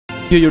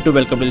Yo YouTube,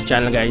 welcome to the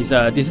channel guys.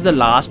 This is the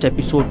last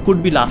episode,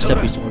 could be last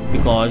episode,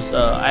 because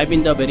I'm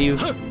in the very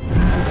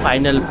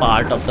final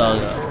part of the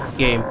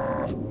game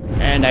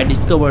and I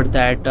discovered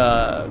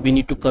that we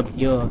need to come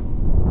here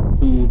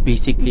to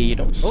basically, you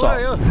know,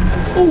 solve.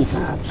 Oh,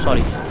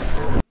 sorry.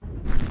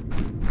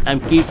 I'm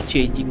keep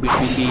changing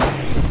between the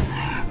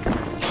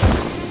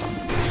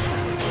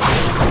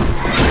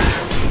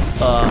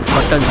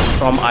buttons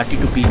from RT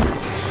to P.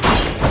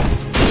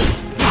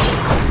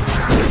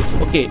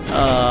 Okay,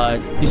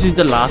 this is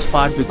the last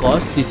part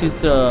because this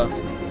is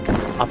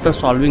after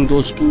solving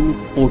those two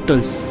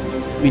portals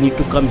we need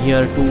to come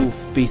here to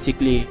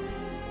basically,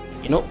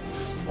 you know,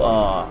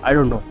 I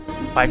don't know,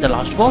 fight the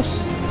last boss,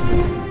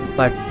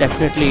 but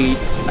definitely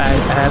I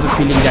have a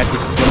feeling that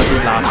this is going to be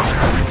last.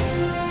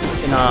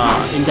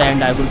 In the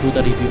end I will do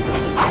the review.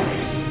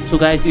 So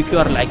guys, if you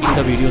are liking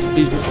the videos,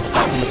 please do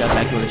subscribe to my channel,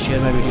 like and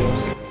share my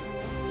videos.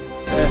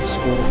 Let's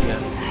go here.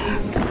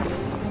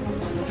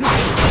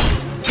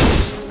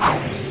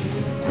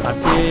 Are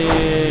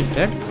they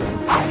dead?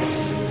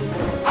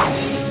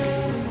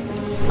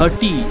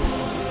 30.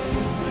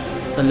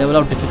 The level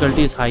of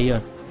difficulty is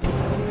higher.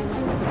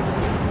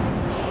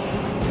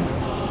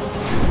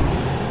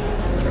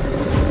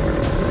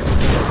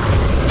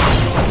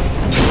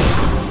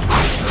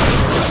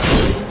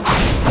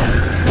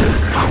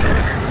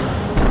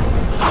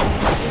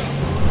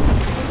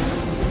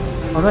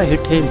 How do I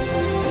hit him?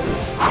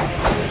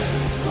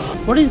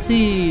 What is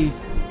the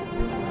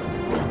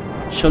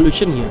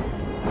solution here?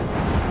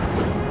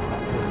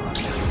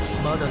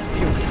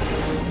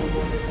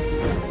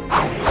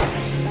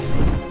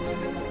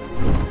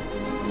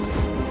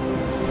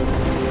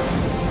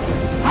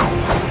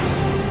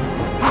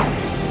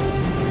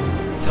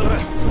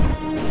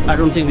 I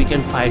don't think we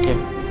can fight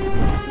him.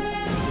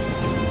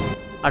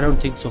 I don't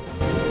think so.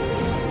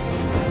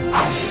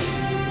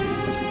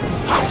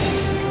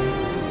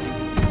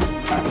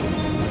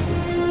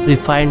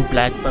 Refined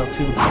black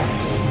perfume.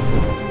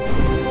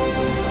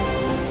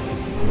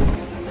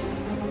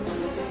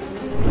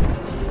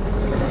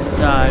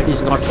 Yeah, it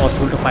is not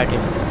possible to fight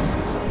him.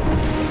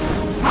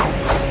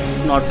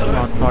 Not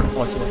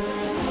possible.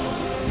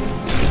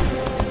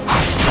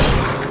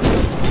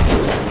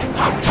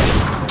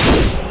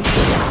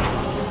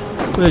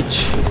 Which?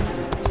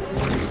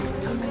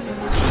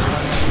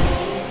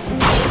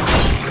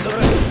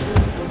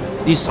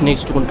 These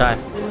snakes don't die.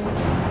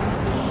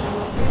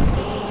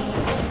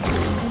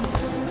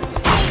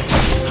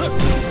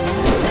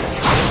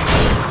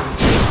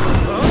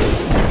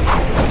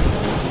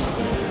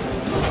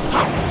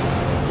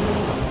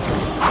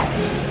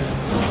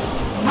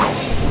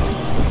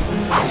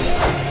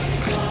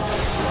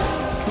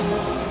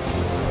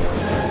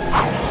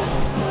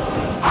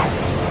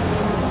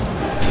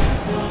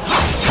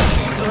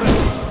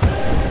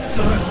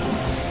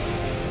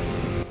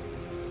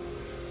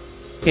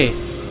 Okay,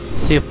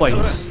 save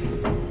points.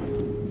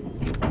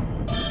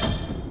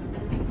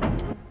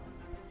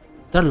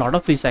 There are a lot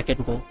of ways I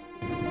can go.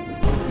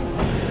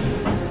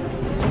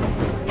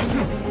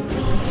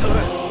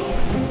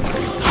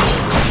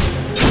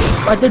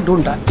 But they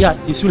don't die. Yeah,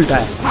 this will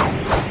die.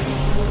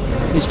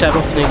 This type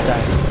of snake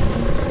die.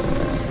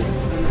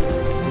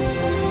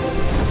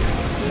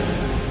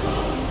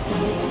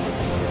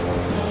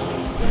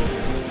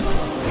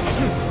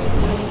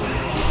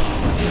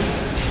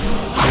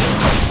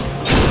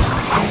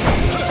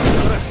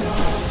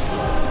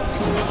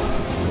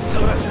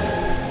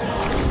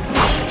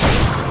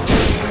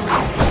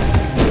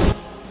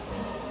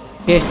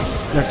 Okay,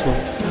 let's go.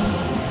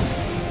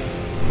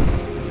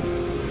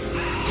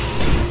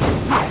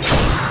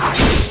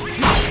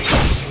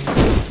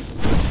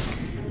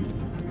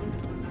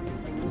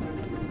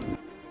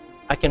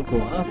 I can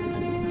go up.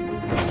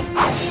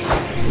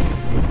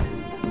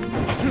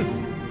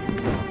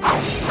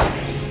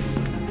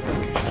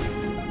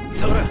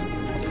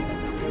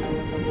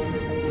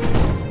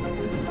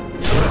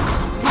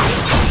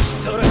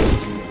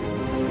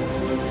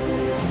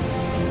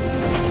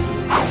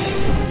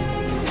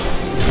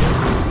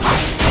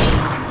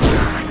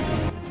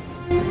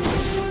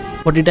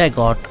 What did I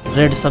got?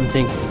 Red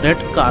something. Red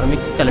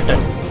karmic skeleton.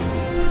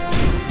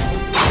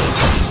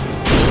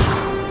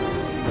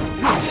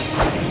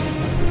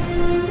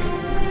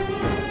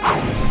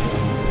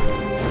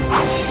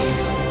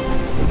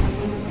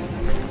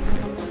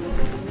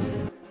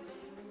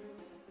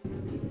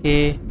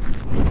 Okay.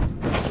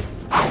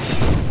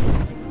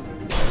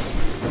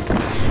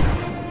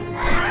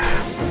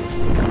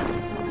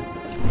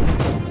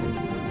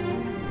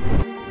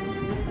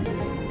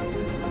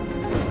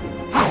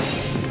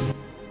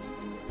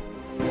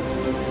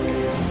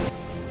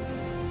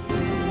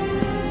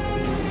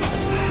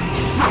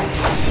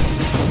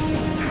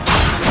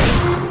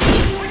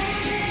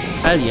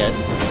 Hell yes.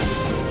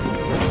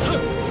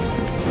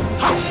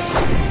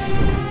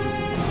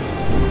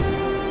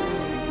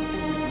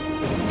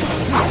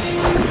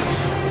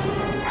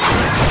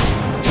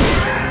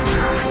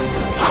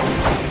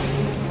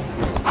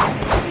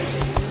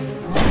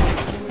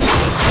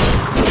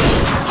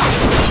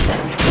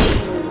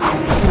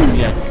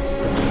 Yes.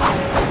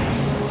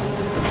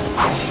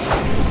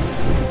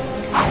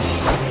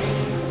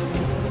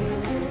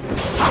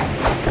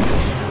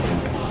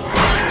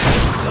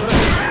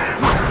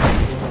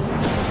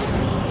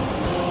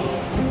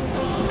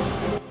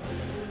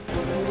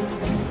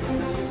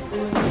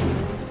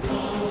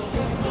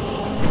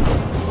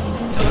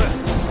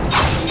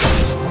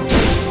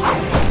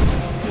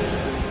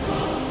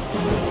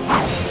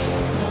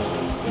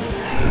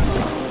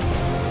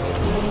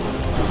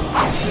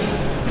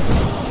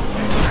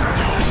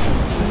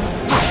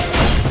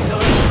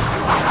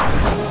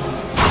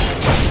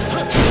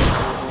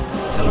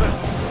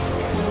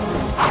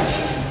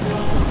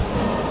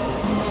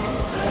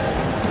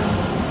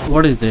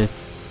 What is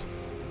this?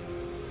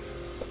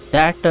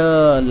 That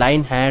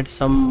line had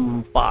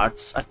some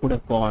parts I could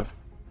have gone.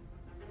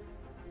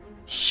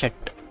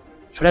 Shit.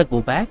 Should I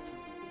go back?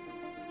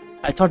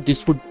 I thought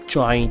this would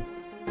join.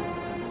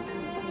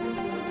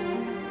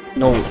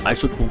 No, I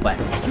should go back.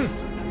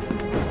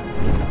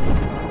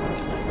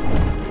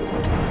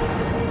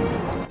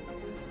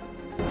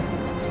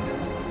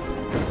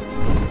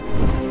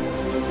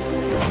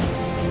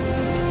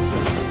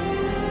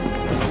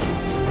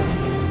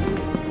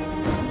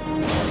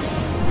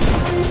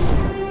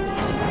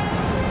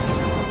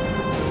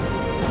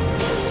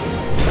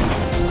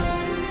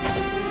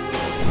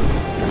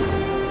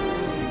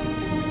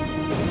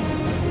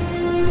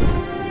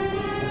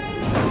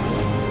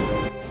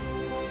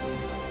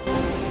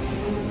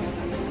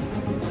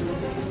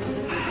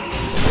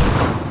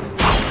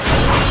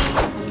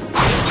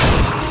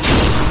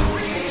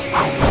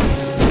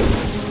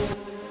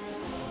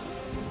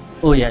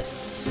 Oh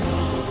yes,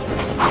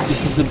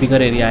 this is the bigger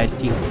area, I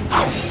think.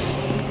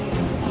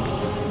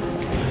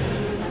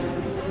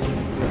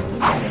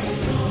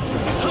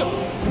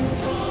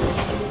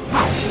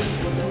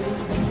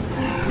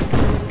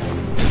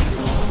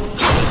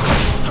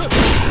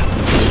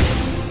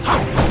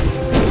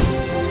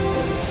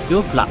 They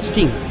were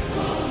blasting.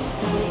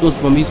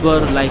 Those mummies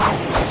were like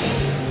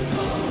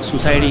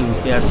suiciding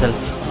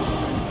themselves.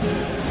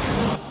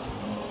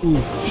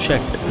 Ooh,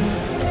 shit.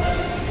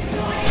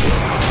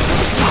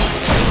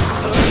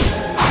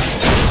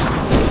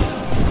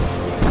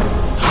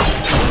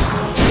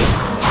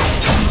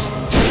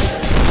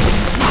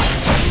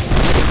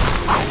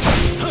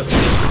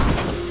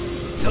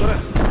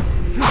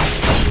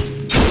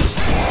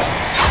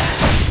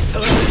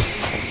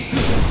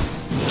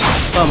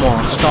 Come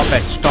on, stop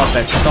it, stop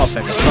it, stop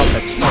it, stop it, stop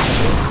it.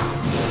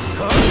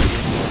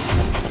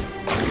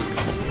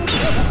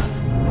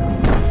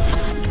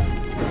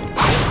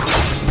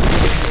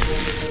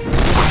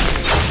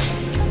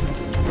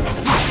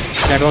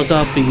 That was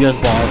the previous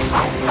boss.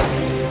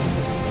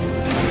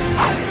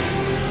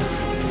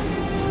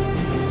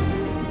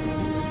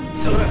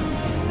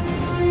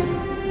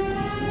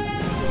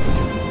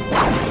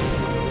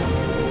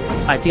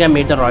 I think I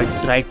made the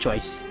right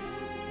choice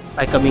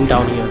by coming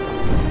down here.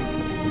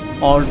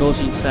 All those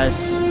insights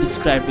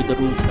described with the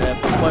rules I have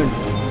found.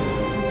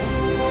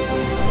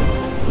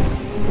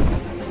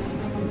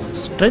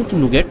 Strength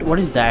nougat? What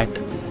is that?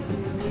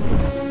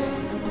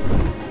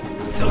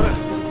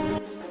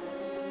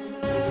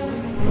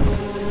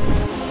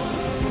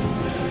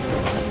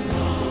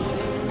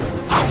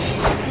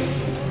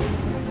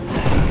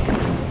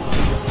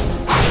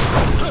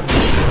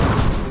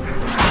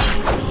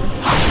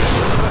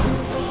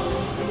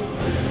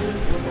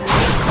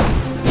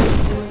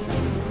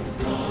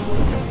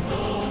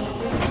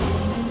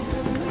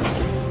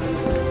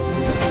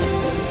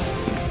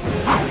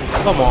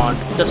 Come on,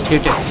 just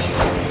hit it.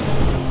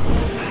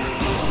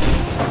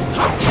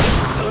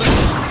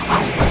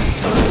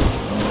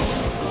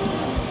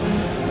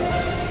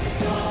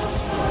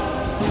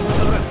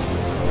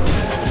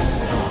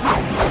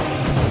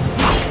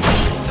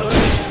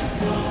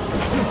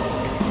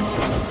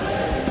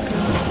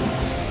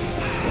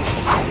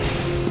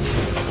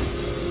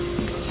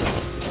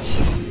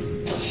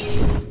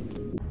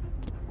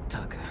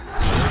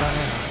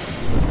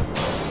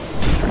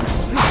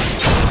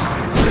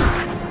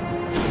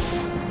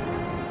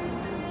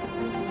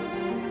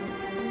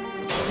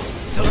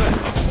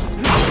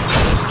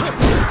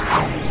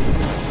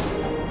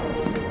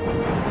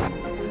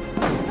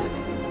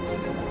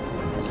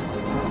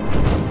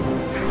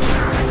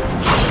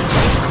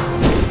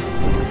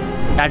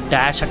 That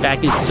dash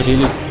attack is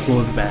really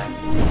good, man.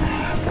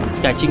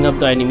 Catching up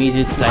the enemies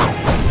is like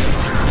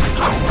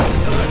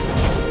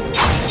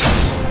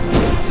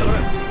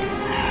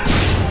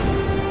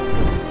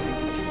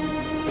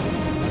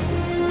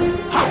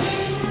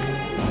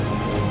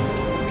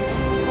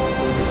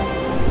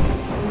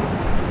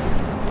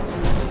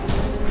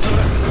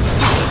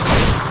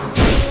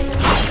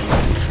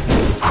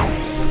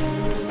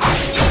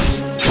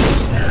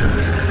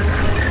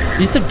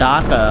this is the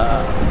dark.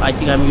 I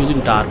think I'm using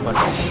dark ones.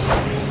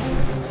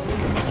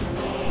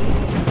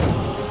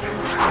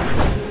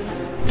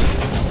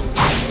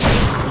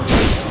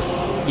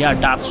 Yeah,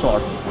 dark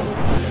sword.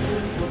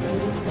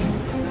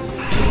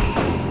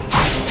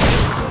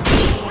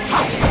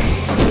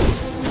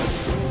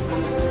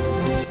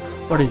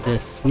 What is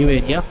this? New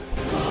area?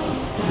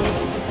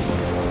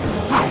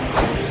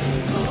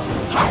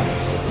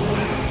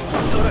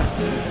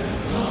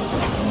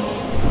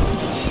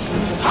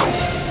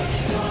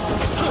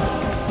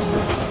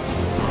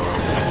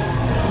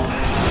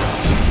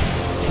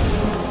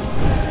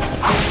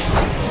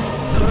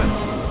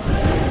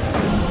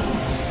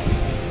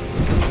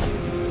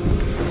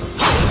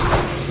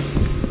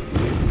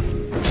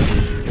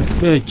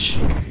 Bitch.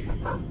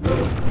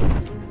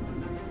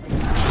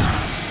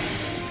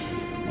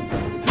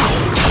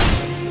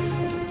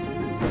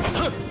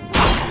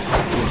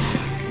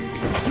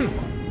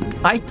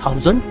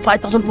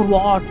 $5,000 for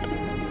what?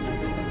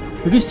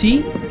 Did you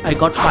see? I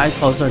got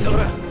 5,000.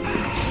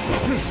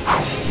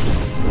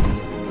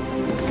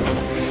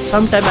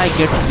 sometimes I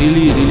get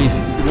really,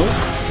 you know,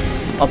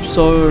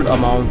 absurd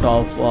amount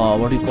of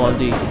what do you call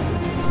the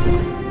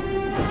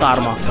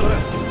karma,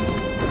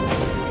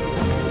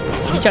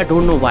 which I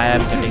don't know why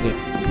I'm getting it.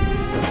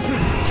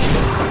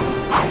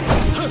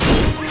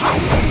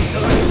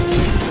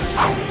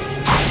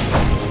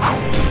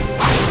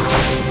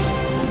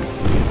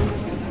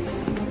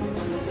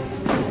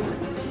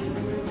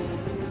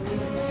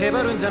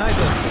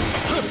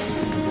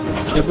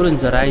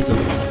 VARUN-RMD.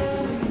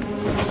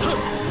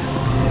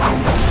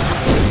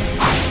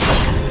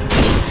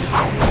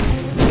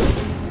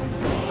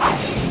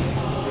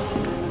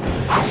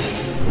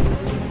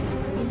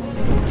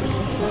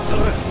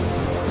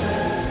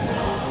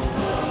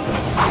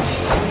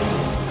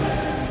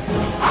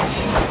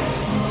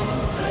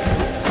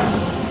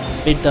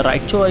 Made the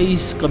right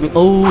choice coming.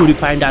 Oh,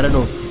 refined iron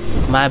ore.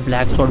 My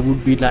black sword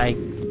would be like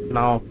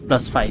now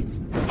 +5.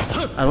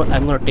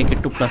 I'm gonna take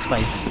it to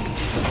 +5.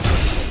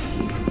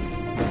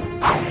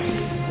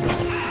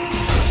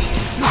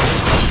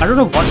 I don't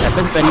know what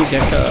happens when you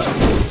get a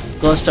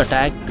cursed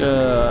attack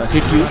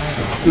hit you.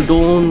 You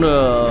don't.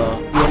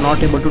 You're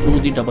not able to do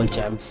the double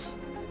jumps.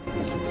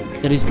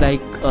 There is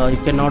like you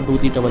cannot do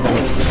the double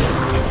jumps.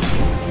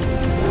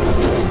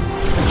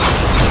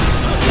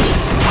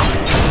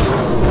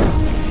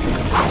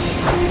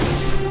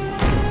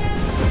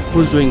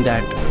 Who's doing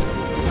that?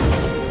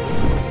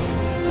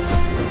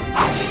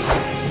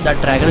 That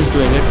dragon is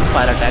doing it.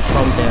 Fire attack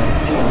from there.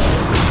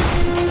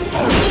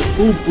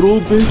 Oh, bro,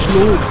 bitch,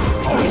 no.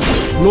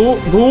 No.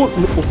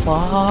 Oh,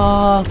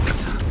 fuck.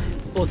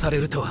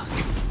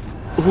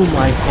 Oh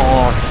my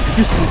god. Did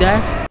you see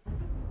that?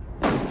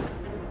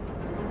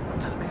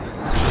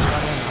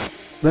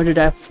 Where did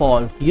I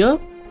fall? Here?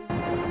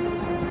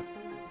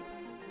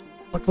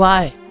 But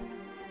why?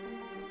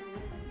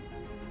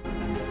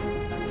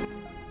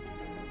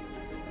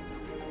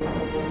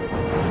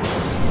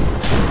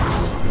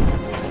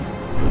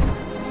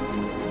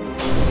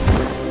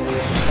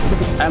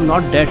 I'm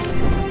not dead.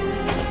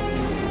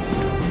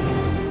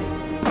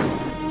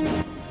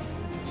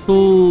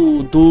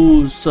 So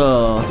those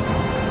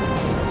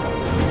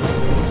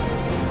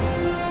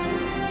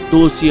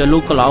yellow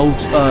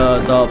clouds,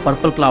 the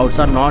purple clouds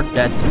are not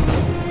death,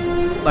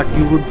 but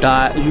you would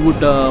die. You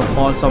would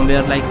fall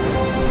somewhere. Like,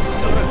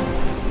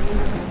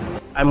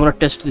 I'm gonna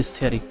test this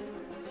theory.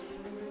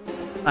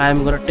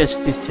 I'm gonna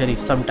test this theory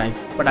sometime,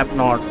 but I'm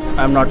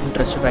not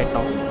interested right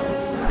now.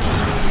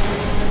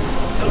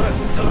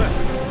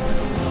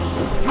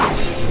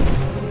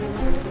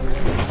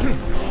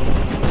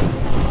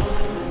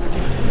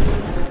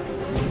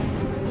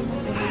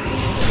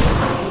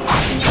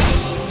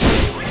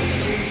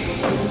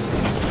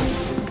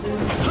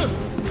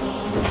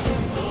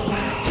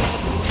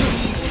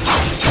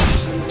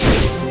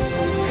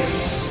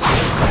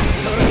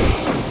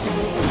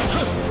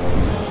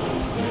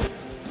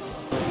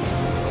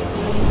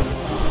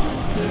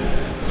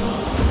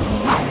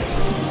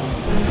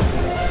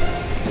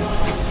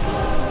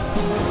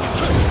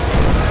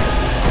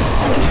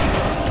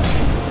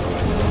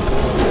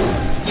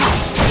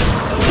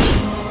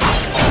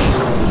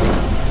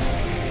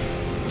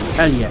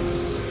 Hell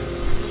yes.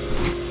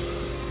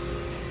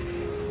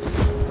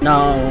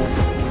 Now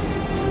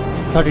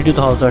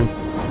 32,000.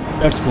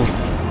 Let's go.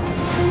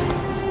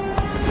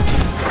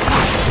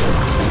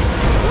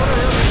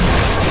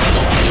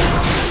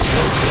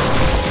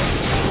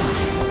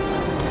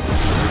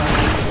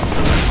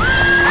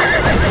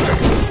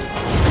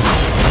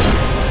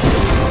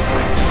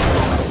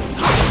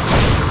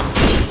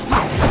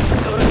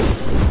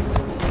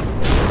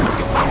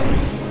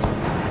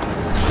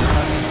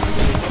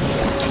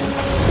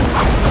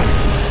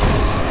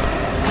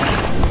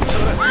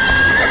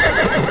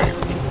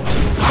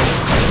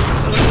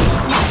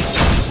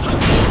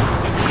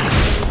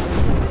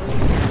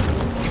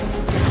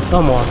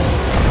 Come on.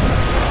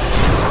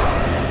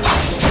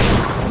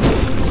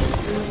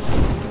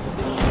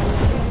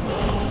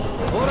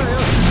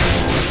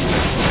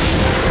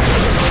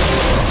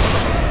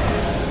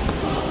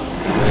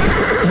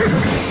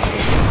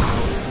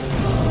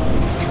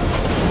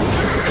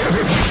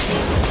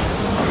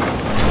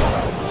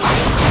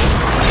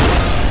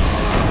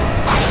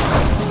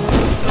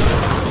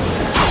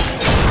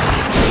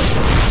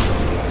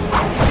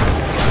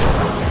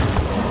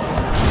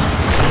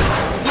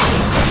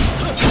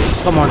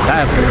 Come on,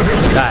 die, bro.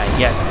 Die,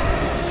 yes.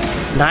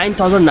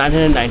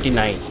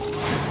 9,999.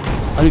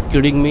 Are you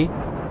kidding me?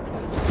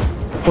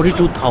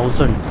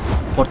 42,000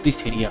 for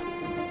this area.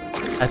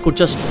 I could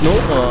just,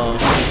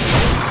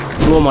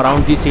 roam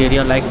around this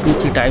area like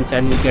 2-3 times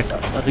and get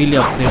really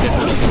upgraded.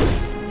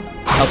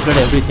 Upgrade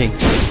everything.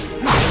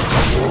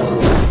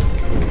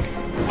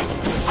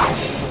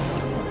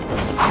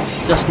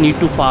 Just need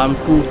to farm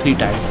 2-3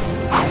 times.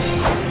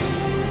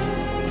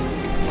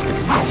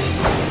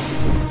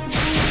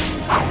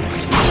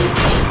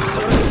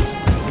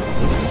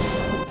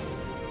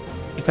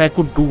 If I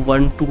could do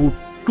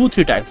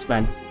 2-3 times,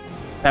 man.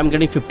 I'm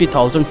getting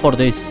 50,000 for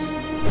this,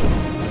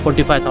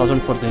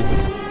 45,000 for this.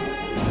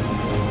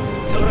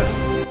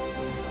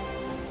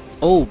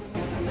 Oh,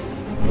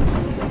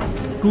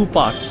 2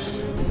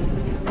 parts.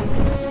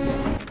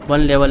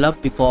 One level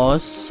up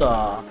because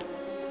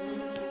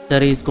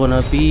there is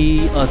gonna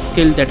be a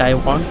skill that I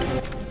want.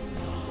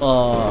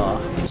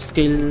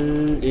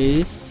 Skill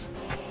is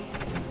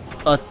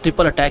a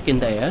triple attack in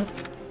the air,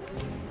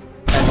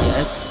 and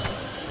yes,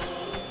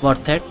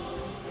 worth it.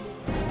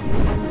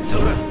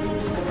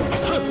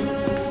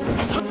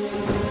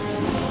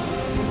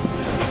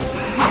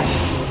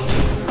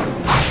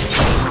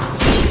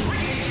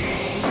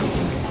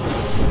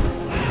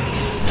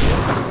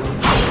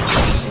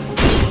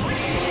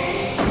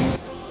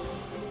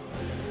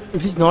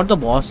 It is not the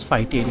boss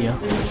fight area.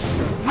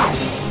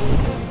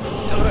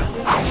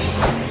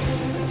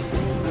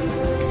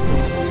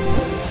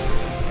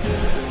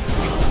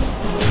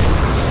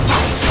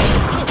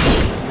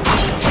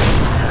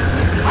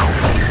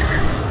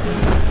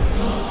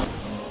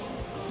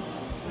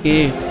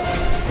 Okay.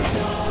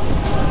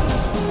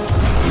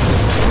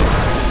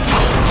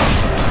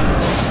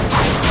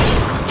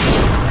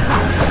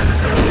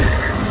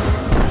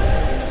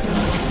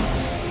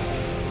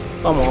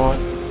 Come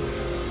on.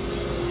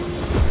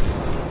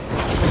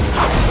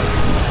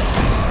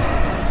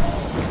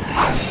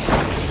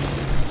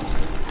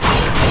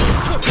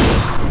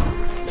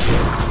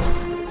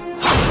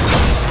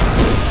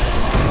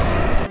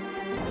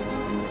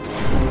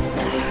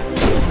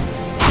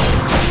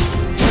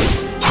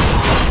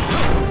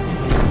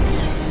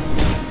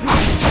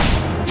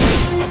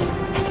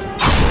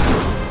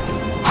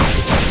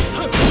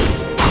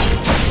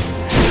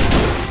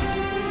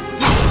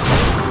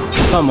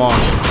 Come on.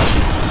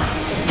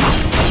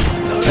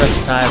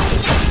 Just type.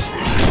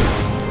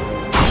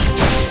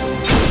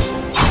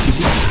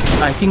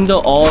 I think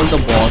all the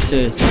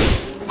bosses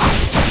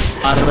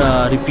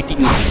are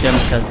repeating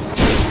themselves.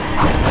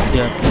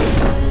 Yeah.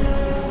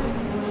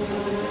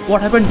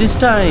 What happened this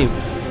time?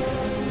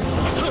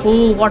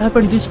 Oh, what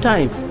happened this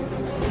time?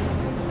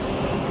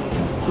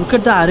 Look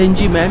at the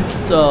RNG, man.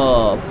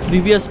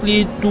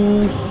 Previously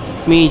 2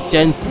 mage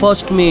and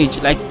first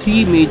mage, like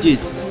 3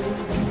 mages.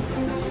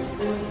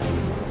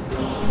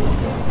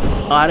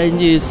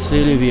 RNG is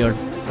really weird.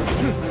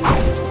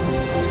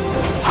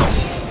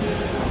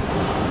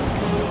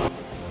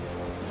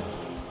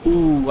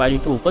 Ooh, I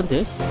need to open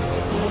this.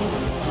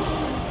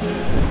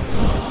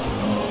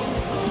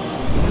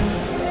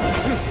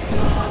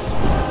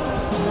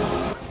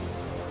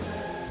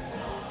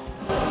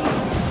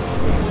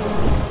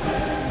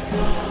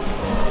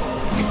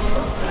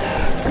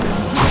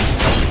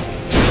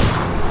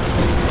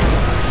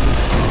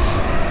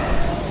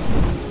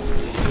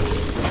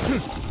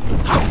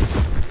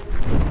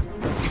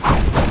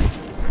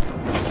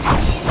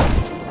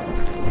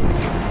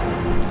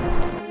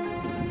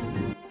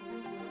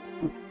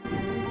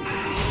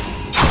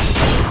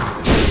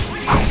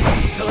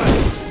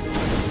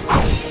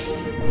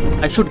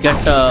 I should get,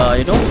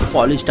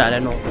 polished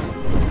iron ore.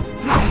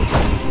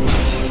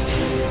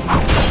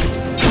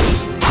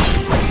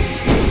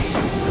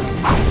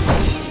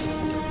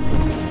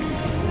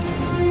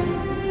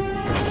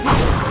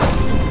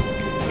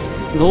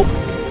 Nope.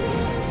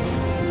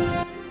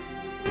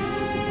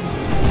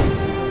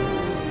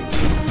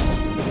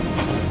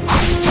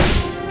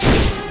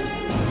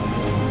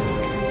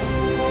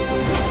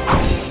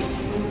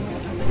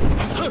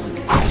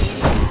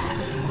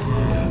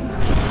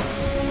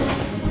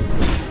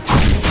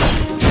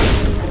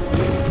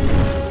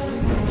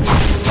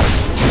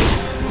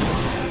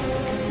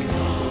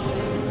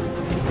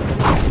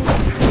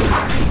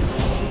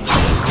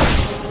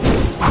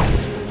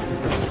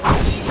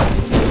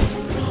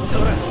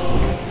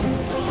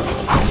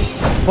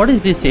 What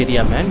is this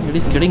area, man? It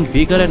is getting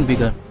bigger and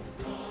bigger.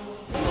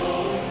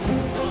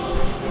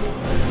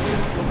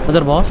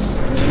 Other boss?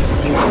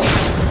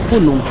 Oh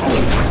no.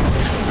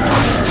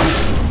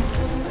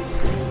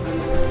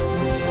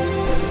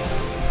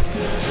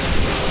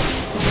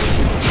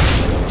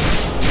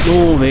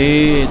 No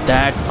way,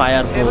 that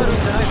fire bro.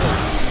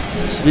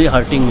 It's really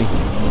hurting me.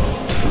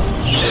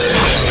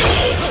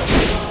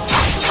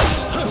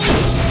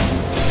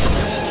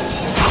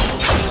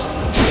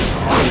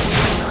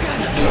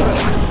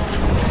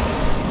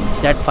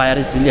 That fire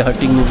is really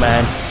hurting me,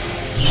 man.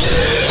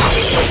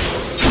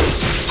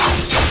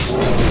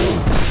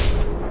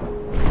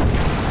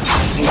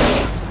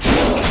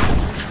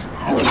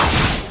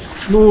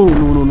 No,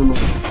 no, no, no, no.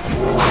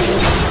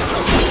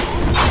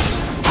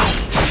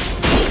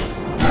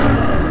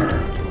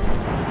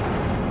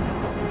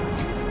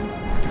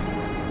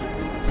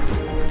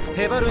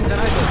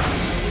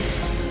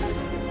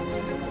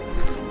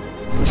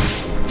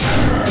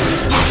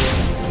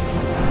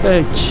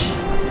 H.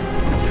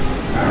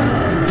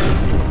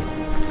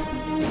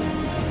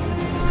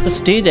 Just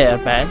stay there,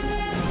 man.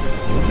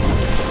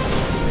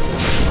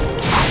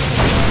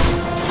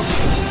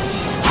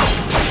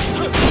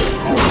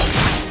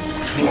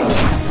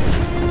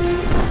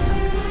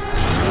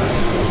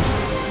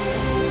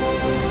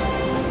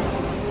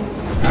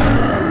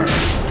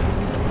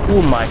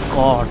 Oh my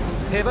god.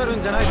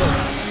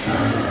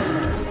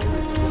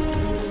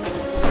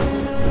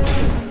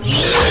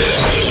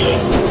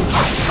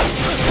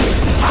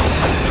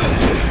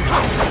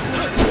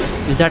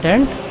 Is that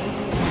end?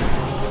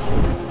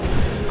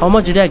 How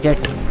much did I get?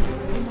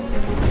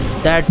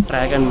 That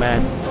dragon,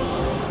 man.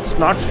 It's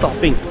not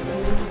stopping.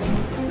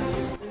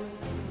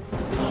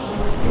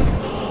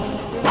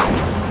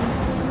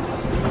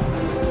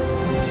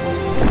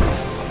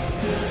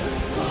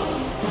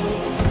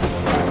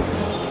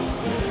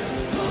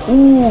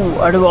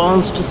 Ooh,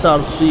 advanced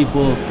sorcery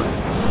book.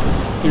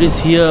 It is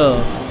here.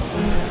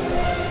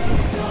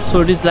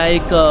 So it is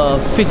like a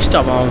fixed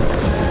amount.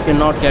 You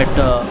cannot get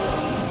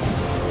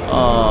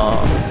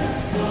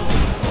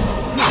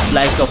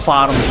like a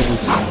farm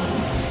boost.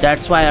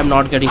 That's why I'm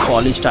not getting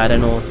polished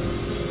iron ore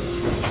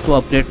to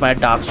upgrade my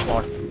dark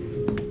sword.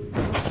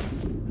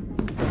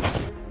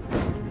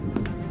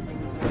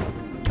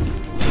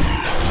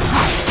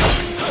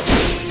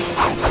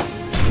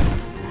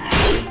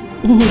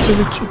 Ooh,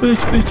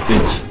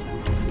 bitch.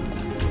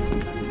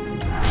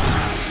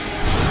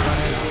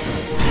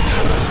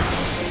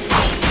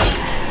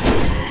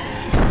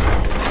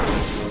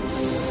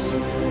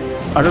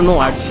 I don't know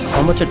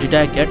how much did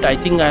I get. I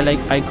think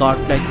I got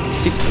like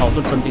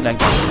 6,000, something like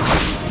that.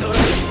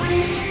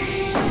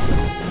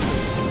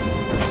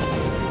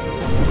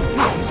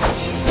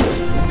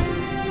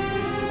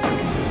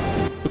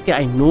 Okay,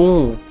 I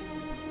know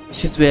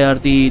this is where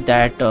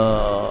that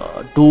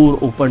door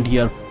opened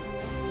here.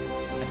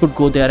 I could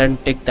go there and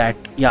take that.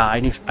 Yeah,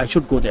 I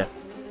should go there.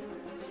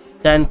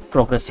 Then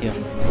progress here.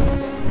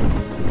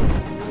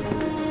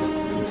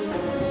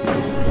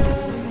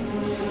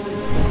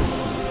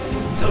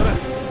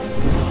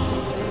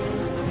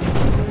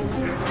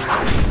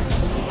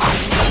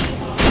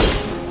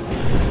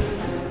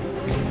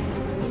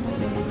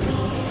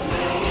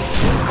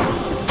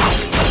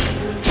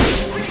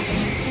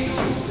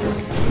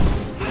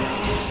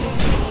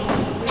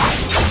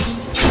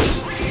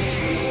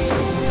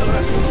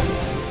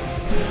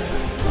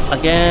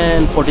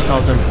 Again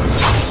 40,000.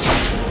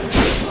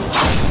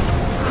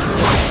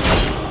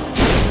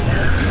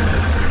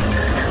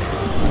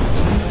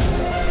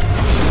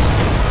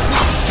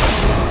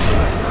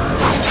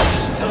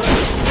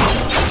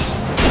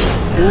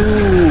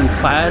 Ooh,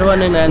 fire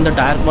one and the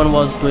dark one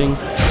was doing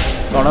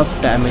a lot of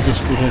damages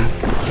to him.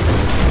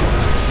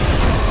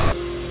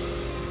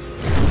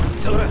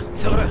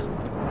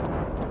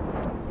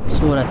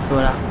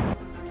 Sora.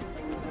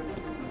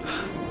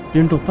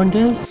 Didn't open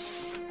this.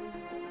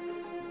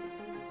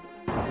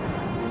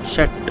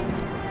 Shut.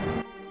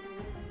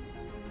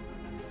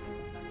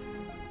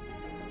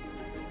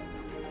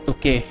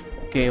 Okay.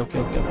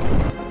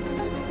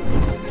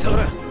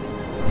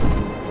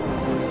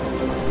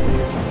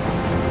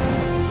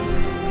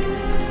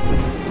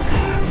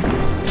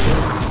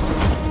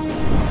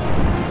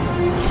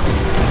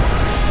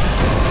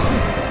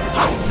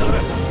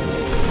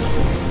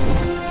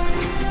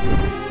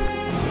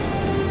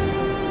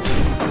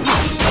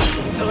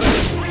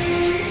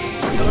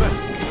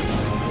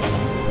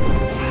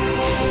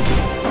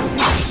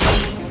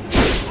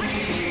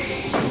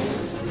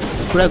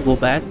 Should I go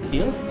back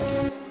here?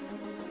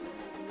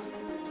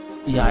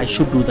 Yeah, I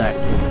should do that.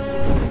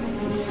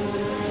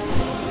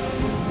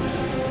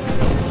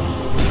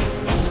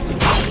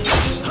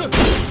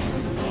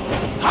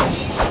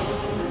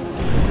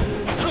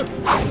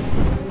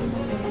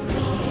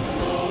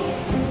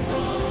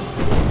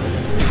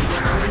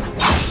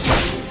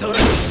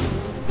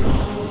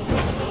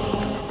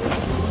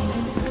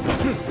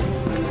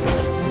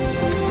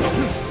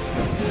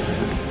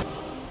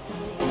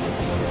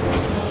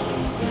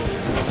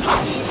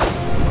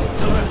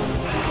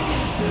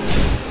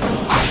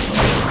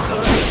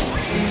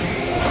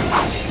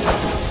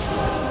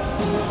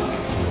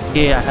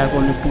 Okay, I have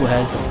only 2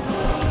 health.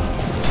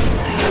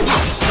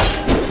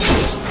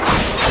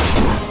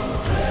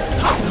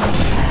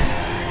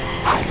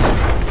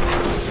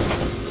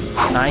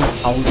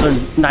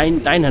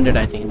 Nine hundred,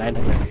 I think.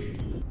 900.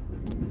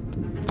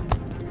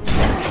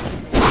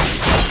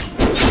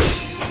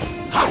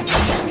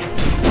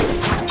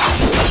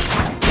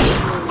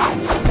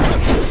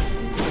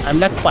 I'm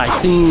like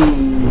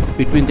passing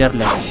between their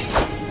legs.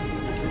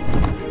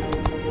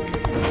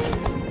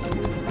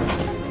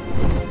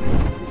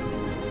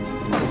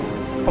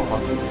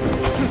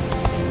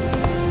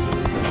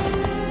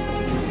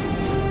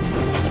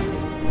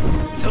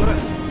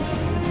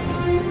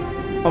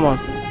 Come on.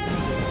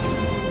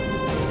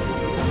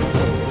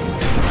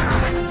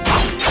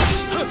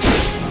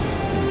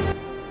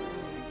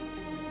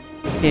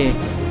 Okay.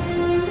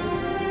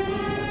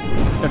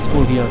 Let's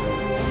go here.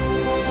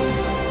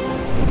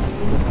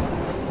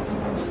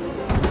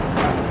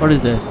 What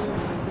is this?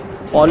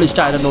 Polished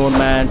iron ore,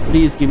 man.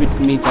 Please give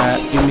me that.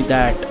 Give me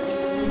that.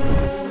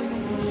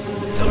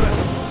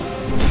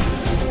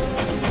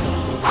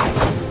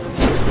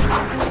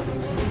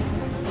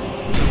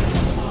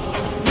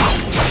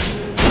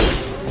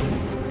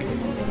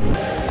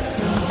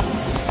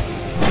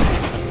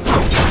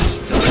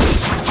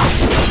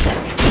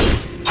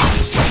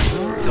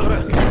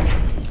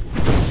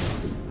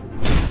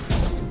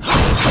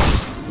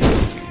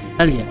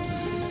 Hell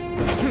yes.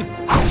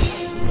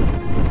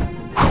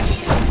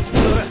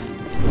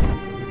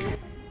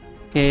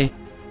 Okay.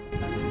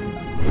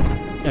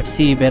 Let's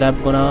see where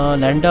I'm gonna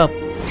land up.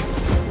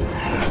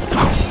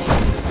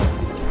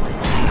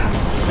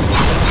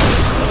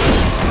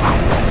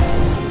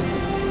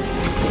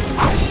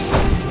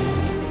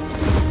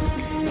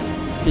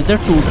 Is there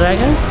 2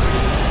 dragons?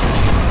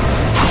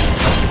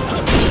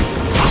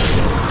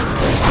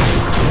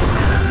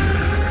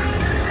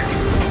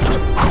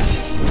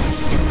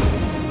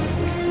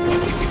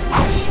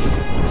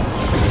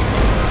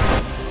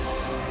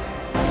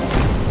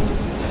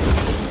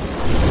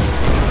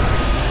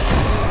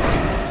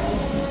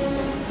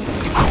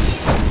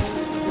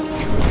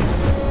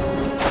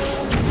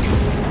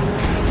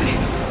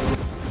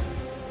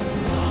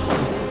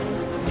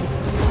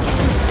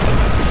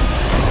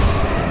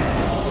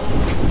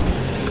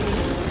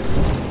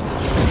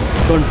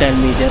 Don't tell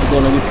me there are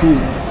gonna be 2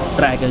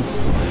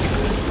 dragons.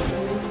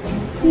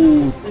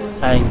 Ooh,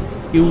 thank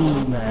you,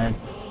 man.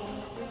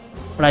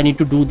 But I need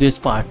to do this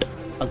part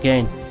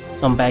again.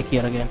 Come back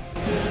here again.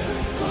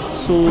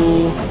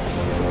 So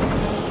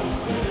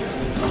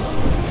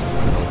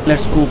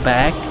let's go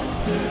back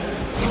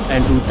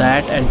and do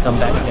that and come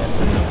back again.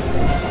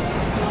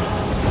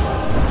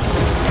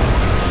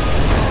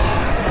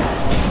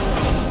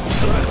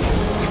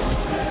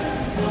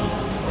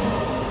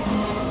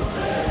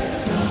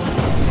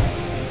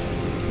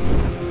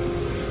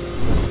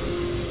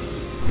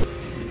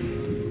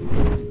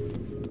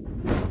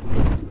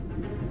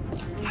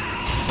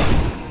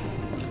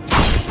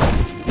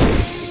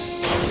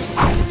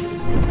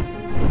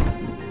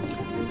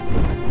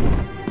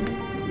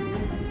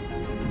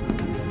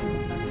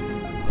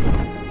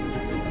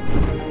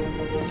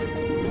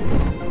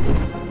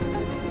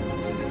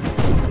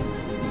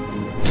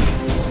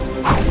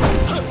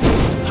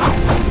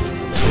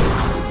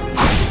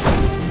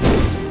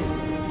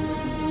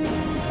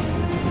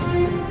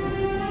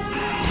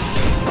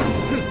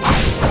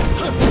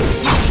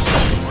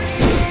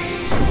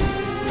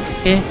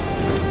 Okay.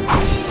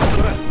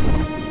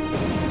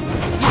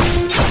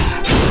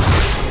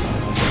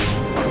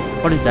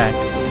 What is that?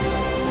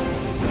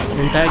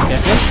 Didn't I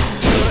get it?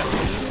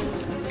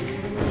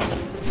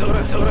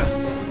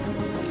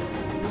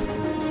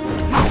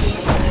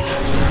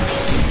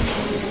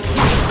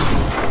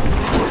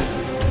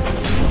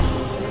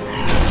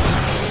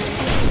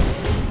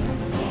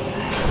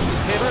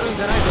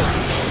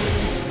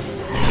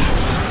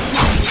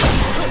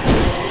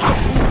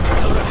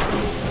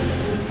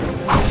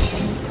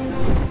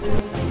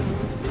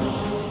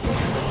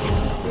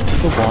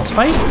 Boss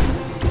fight?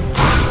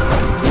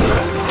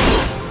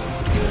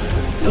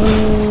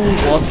 Ooh,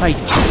 boss fight.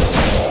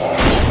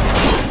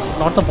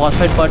 Not the boss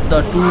fight, but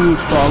the 2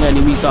 strong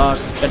enemies are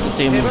at the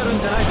same time.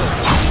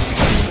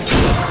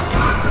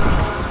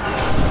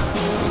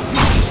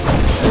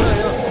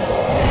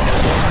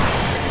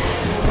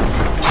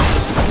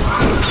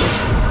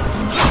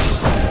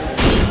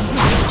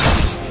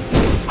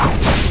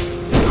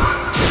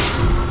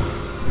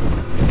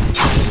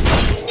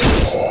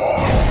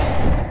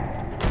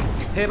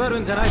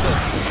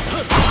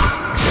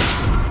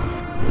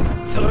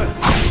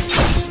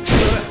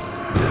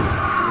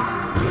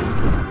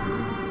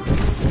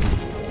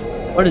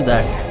 What is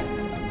that?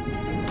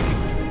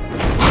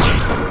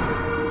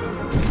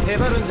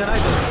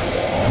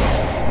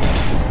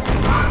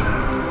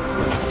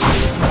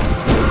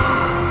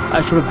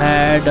 I should have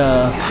had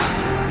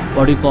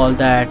what do you call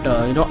that?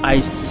 You know,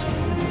 ice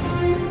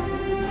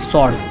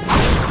sword.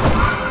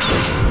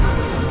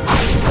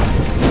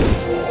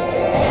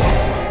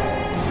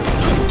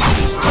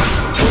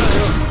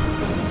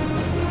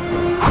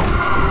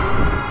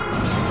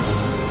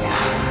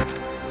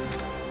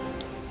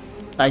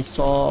 Ice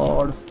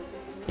sword.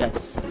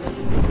 Yes.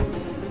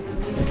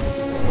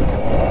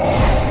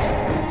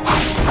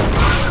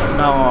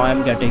 Now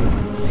I'm getting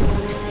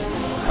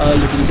a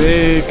little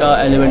bit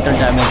elemental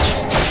damage.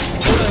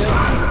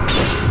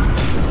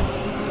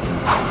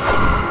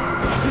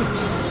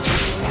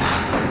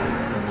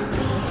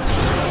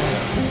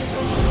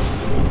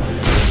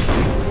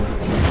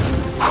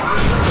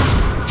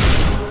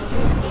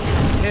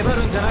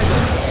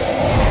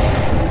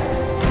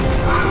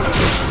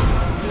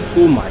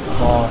 Oh my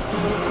god.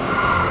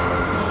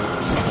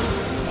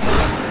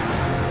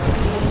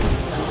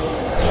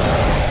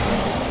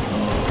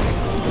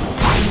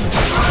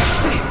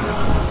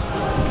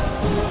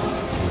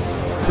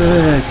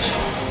 Bitch.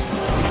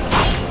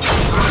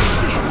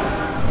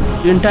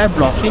 Didn't I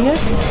blocking it?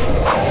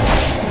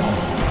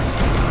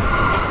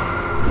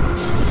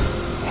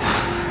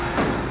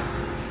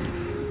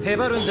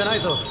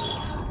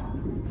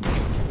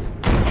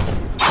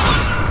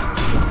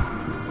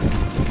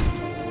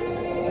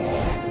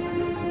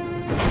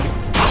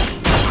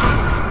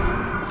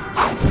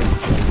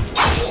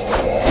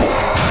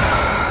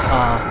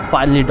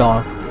 Finally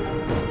done.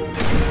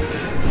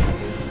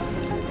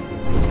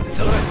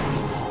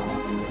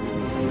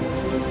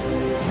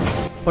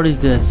 What is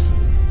this?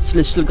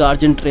 Celestial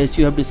Guardian Trace.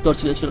 You have discovered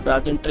Celestial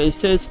Guardian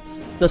Traces.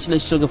 The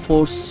Celestial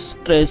Force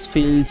Trace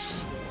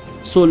feels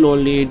so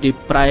lonely,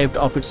 deprived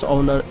of its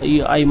owner.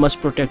 I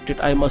must protect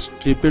it. I must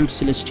rebuild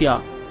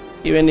Celestia,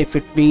 even if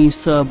it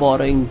means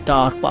borrowing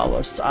dark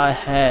powers. I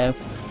have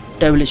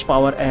devilish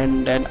power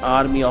and an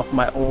army of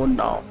my own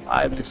now.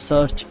 I will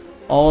search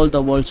all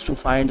the worlds to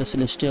find the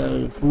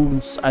celestial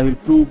runes. I will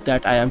prove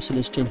that I am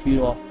celestial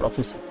hero of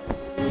prophecy.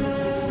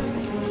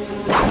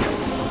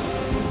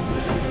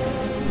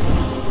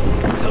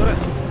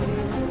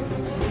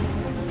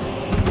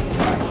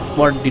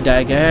 What did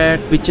I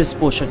get? Witch's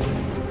potion.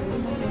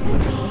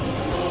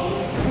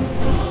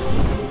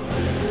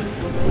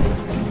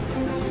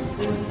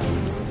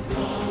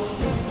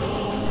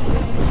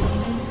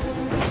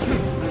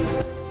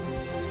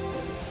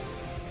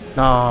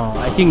 Now,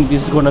 I think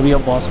this is gonna be a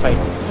boss fight.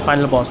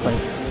 Final boss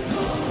fight.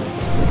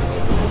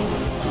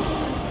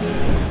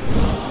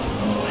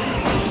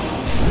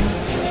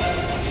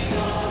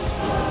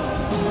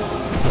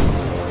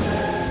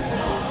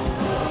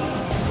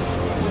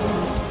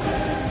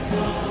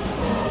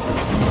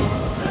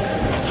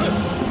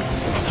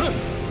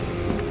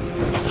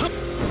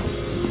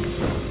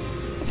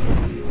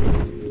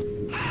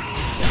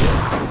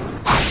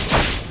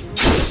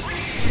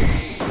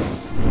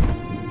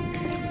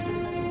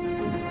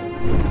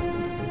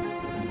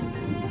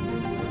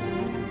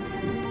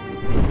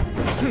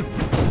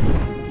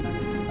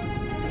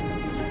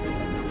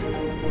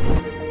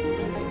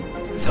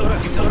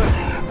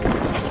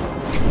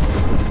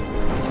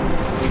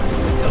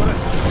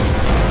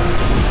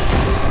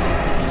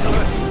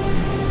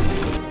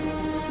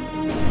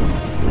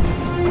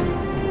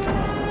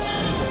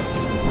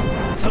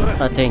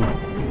 Nothing.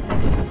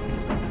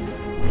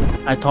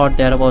 I thought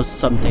there was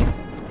something.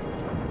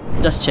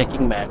 Just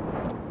checking, man.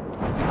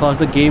 Because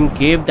the game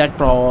gave that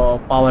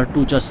power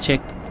to just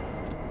check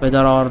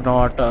whether or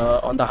not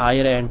on the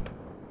higher end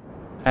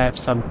I have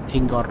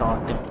something or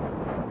not there.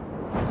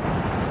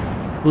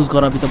 Who's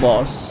gonna be the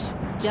boss?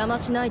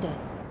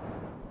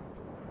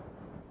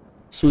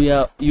 So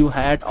yeah, you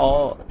had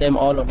them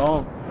all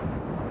along.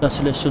 The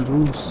celestial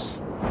runes.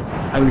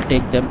 I will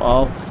take them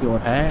off your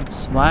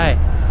hands. Why?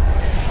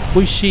 Who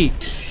is she?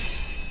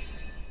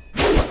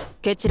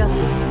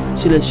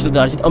 Celestial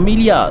Guardian.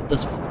 Amelia, the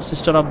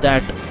sister of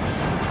that.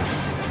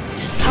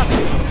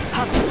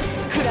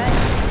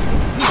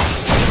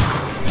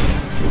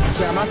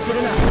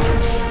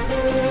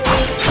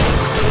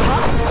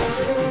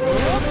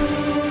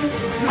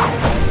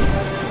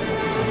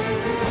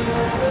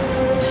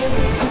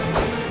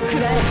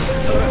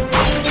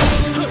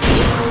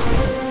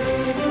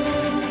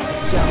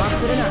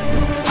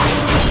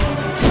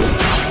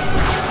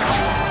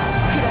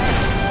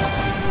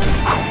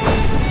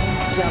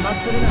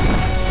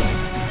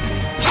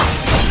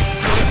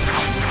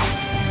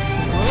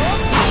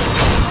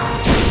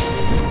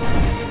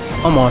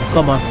 Come on,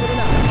 come on.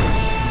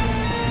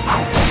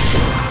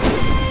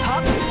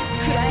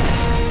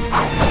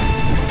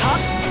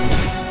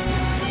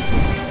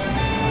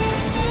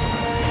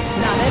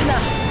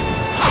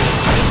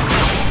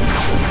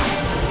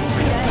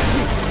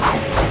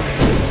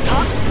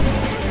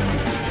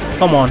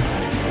 Come on.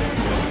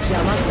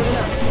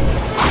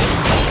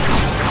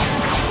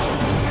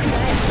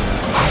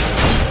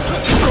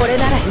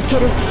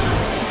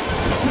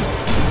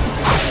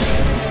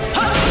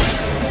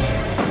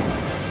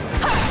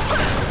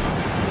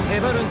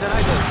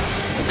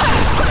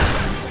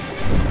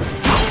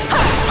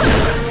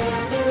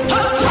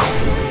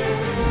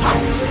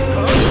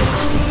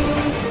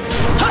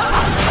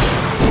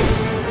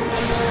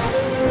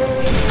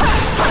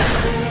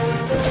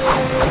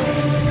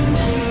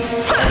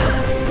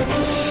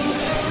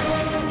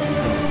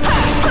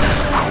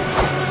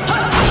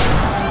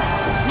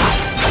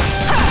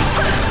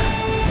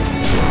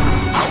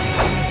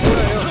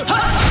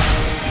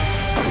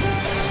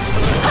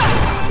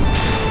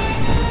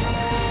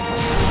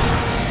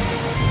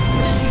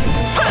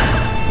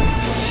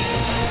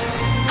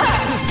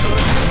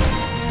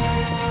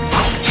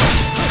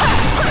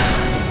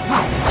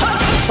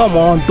 Come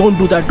on, don't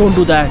do that, don't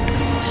do that.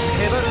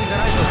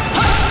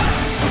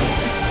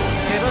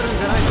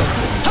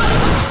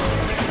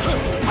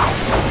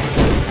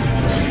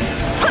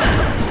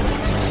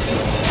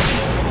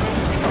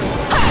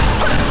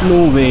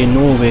 No way,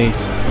 no way.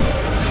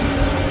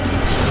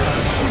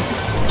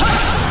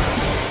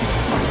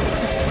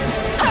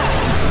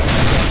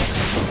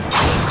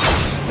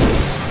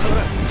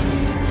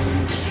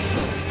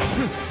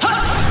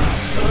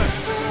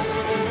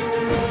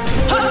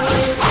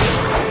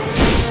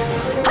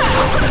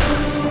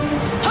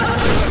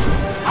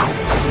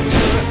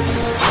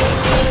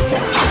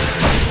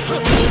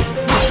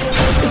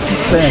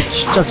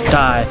 Bitch, just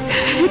die.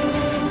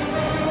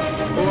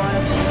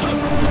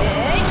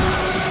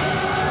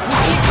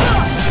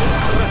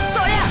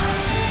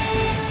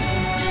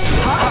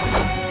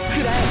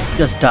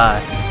 Just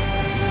die.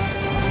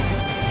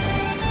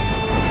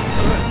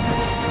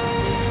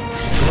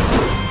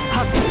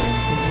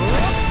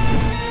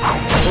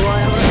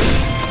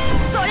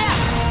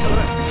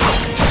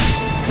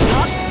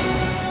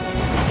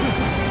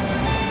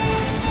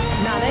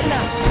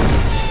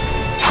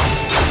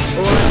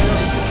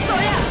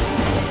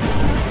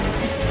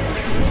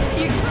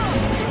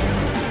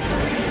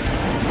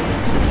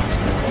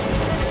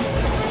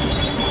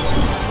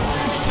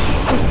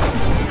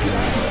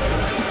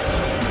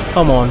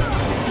 Come on.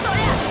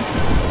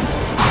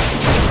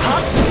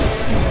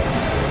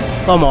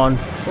 Come on.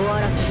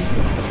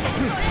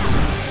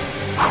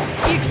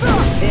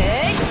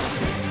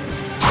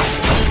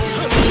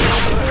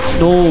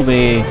 No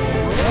way.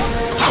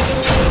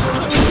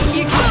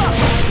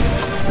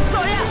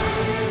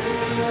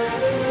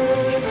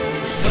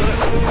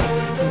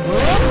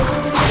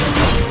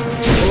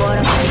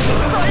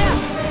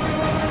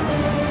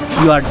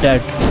 You are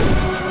dead.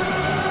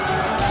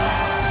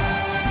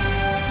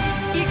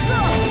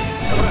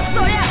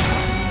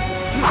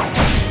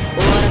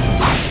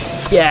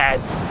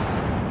 Yes.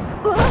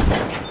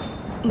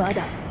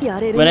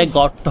 When I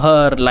got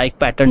her like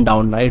pattern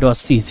down, it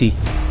was easy.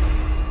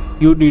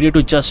 You needed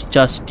to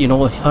just you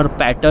know, her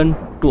pattern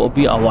to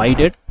be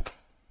avoided,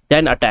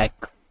 then attack,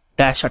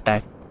 dash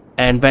attack,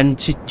 and when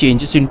she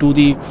changes into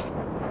the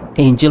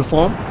angel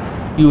form,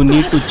 you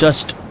need to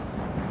just,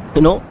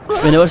 you know,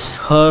 whenever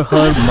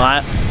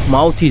her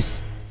mouth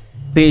is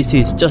face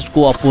is, just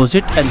go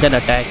opposite and then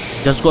attack,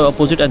 just go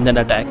opposite and then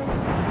attack.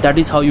 That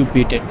is how you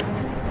beat it,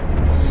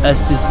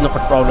 as this is not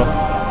a problem.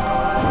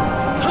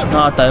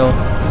 Na आता है वो.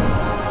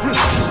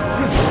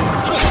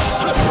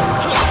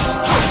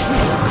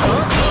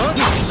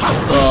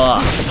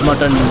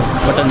 Button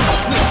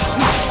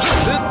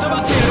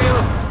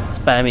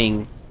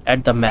spamming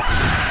at the max,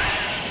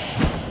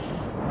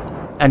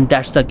 and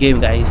that's the game,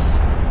 guys.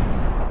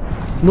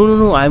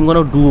 No, I'm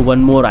gonna do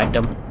one more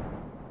item.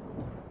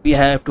 We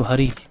have to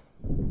hurry.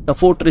 The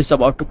fortress is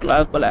about to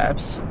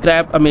collapse.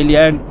 Grab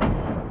Amelia and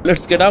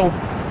let's get out.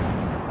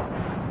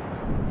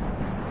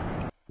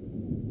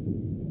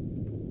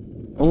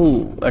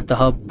 Oh, at the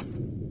hub.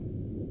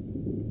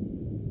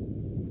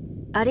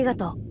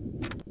 Arigato.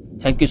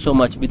 Thank you so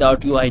much.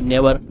 Without you, I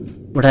never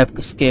would have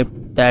escaped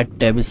that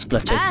devil's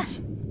clutches.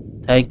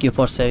 Thank you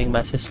for saving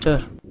my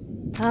sister.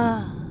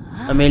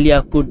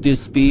 Amelia, could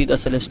this be the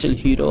celestial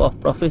hero of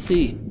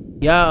prophecy?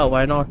 Yeah,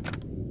 why not?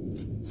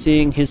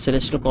 Seeing his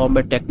celestial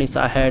combat techniques,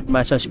 I had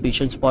my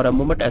suspicions for a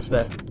moment as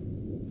well.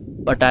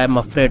 But I am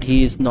afraid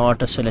he is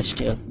not a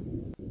celestial.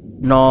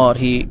 Nor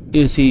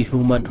is he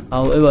human.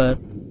 However,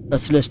 the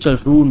celestial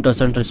rune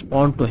doesn't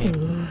respond to him.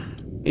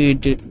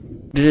 It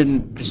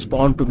didn't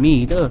respond to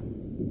me either.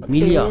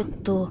 Amelia,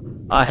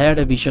 I had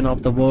a vision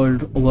of the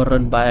world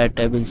overrun by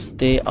devils.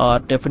 They are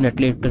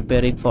definitely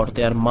preparing for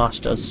their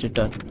master's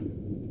return.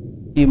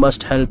 We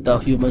must help the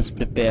humans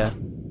prepare.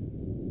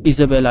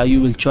 Isabella, you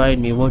will join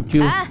me, won't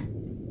you?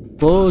 Of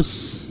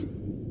course.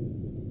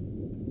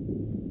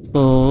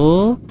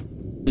 So,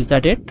 is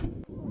that it?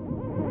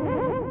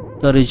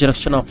 The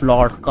resurrection of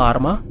Lord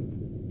Karma?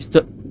 Is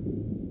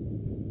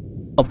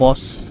a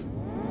boss?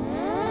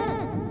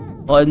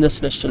 Or in the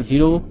celestial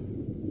hero?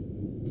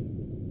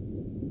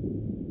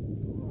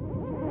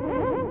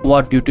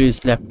 What duty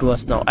is left to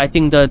us now? I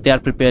think that they are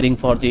preparing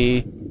for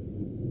the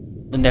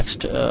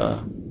next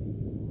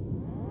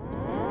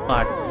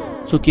part.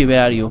 Suki,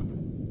 where are you?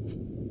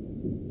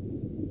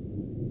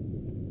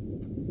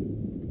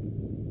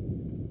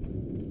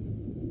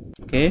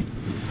 Okay.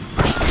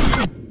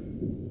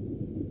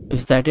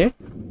 Is that it?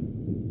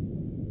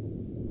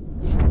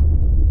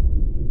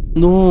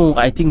 No,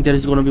 I think there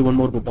is gonna be one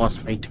more boss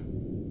fight.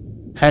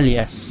 Hell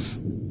yes.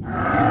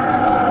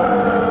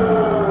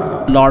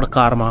 Lord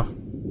Karma.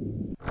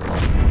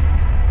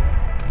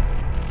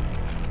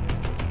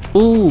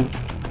 Ooh,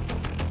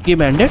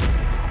 game ended?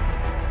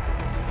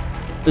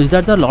 Is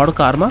that the Lord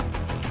Karma?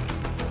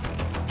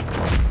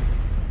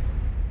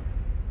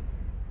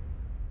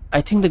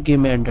 I think the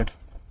game ended.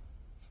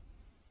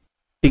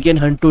 Begin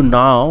hunt 2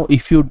 now.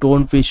 If you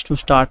don't wish to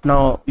start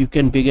now, you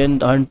can begin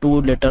the hunt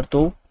 2 later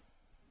though.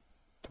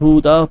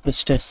 Through the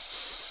priestess.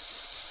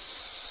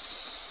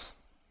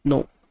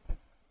 No.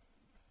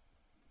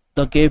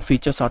 The game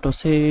features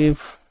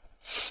autosave.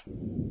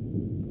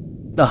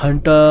 The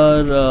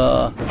hunter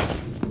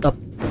the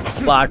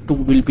part 2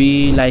 will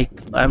be like,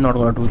 I'm not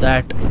gonna do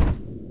that.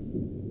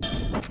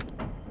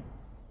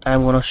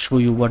 I'm gonna show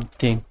you one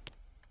thing.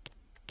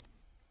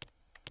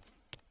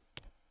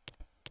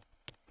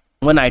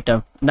 One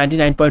item,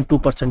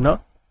 99.2% now.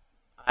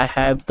 I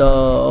have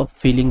the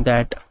feeling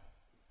that,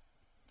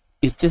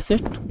 is this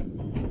it?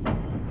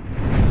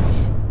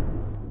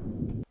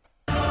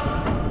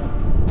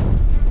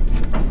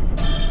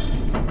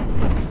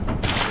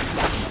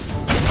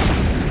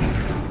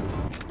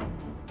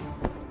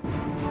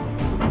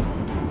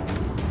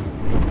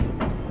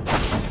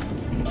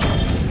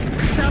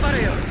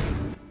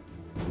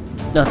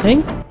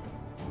 Nothing.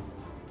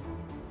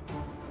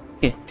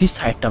 Okay, this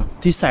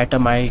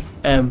item I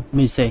am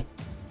missing.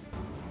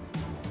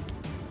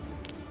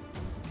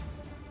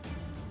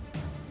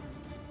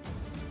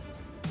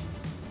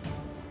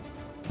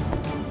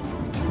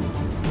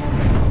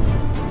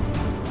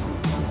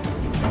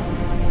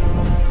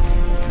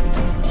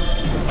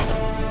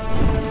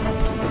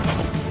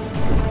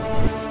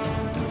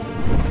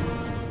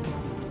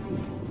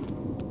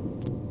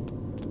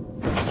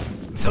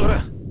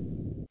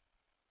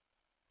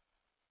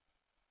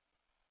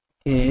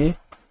 Okay,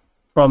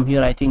 from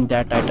here I think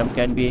that item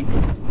can be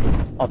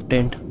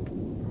obtained.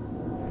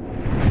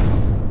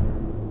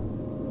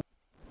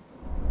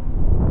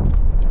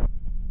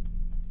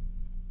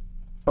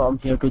 from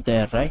here to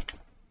there, right?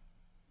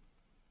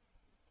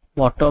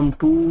 Bottom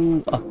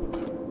to up.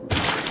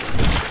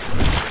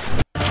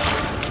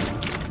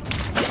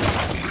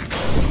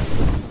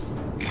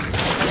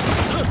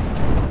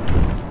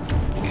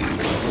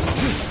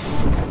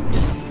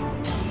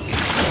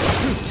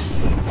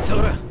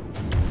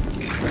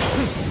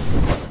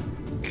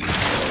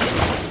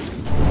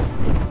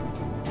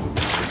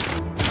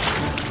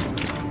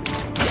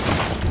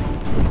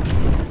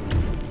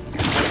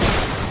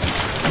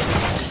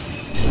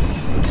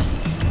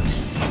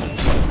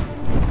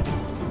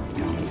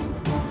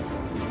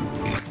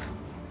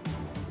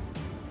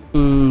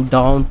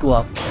 Down to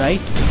up,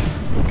 right?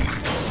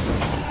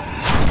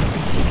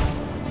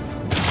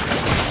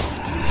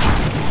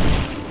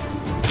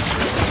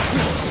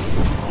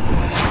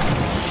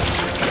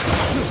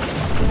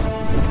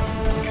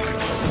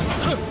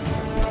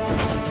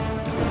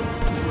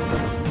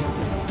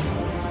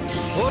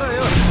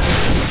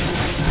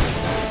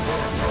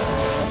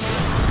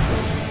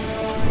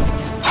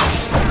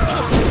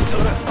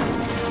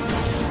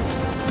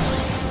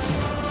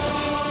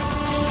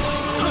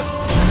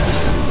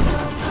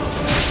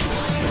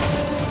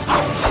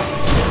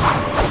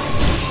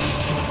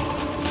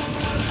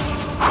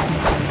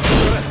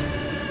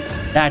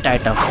 That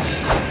item.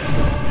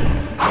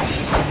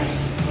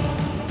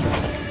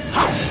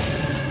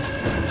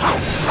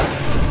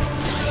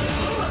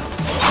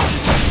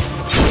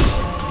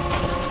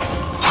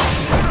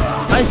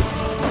 Right.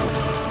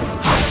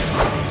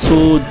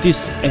 So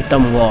this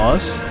item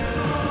was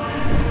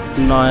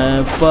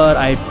never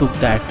I took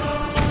that.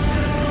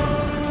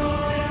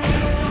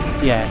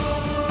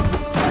 Yes.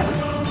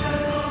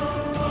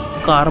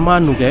 Karma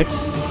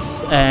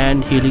nuggets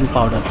and healing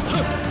powder.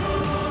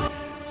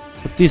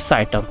 So this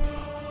item.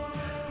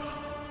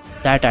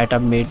 That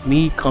item made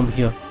me come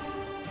here.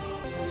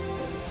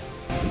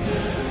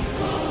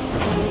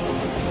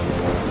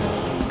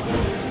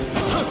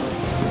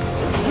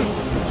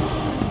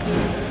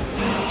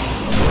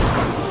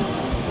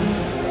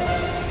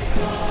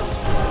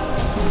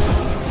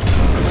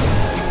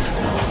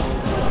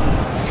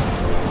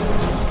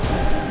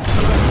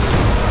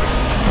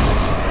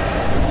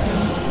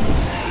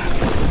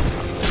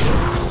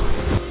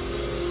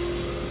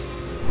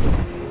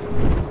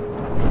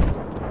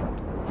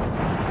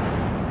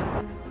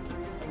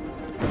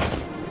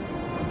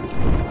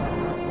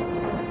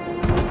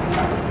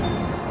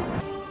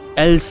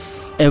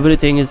 Else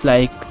everything is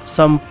like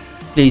some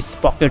place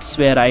pockets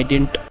where I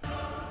didn't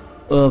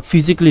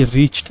physically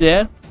reach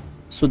there,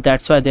 so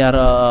that's why they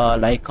are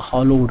like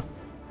hollowed.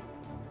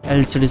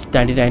 Else it is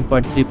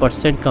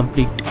 99.3%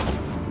 complete.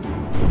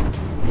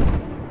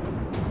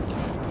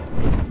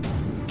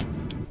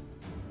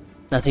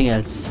 Nothing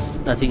else,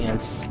 nothing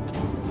else.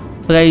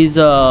 So guys,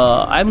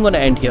 I'm gonna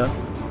end here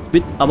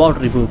with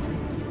about review.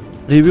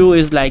 Review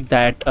is like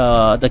that,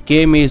 the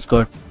game is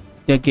good,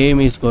 the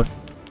game is good.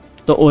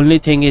 The only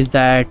thing is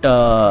that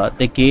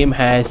the game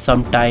has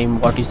some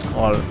time what is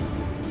called,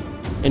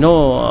 you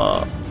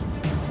know,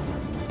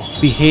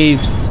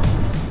 behaves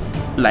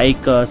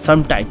like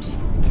sometimes.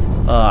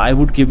 I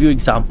would give you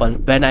example.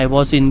 When I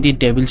was in the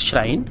Devil's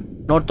Shrine,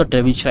 not the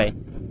Devil's Shrine,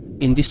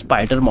 in the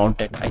Spider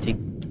Mountain,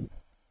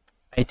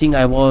 I think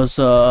I was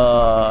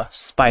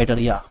Spider,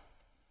 yeah.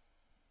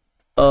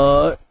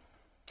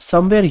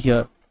 Somewhere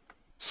here,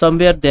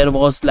 somewhere there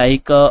was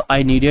like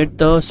I needed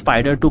the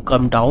spider to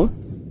come down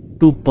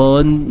to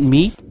burn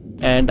me,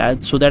 and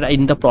so that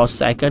in the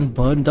process I can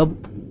burn the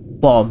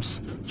bombs,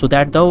 so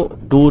that the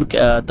door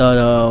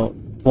the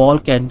wall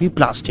can be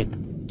blasted.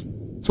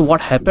 So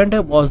what happened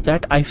was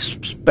that I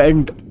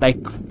spent like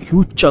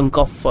huge chunk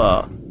of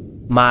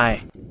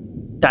my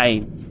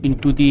time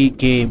into the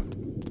game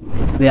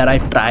where I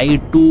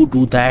tried to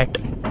do that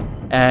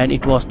and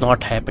it was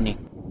not happening,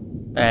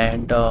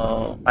 and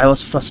I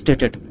was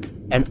frustrated.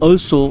 And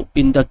also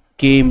in the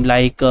game,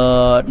 like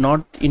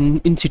not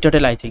in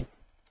Citadel, I think.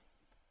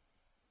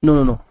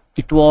 No,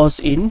 it was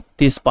in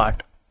this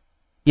part.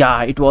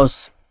 Yeah, it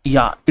was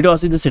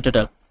in the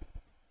Citadel.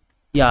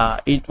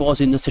 Yeah, it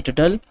was in the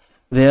Citadel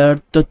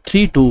where the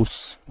 3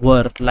 doors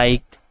were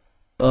like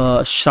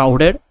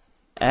shrouded,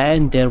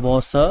 and there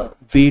was a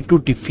way to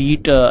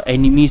defeat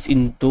enemies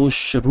in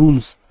those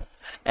rooms,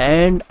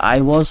 and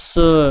I was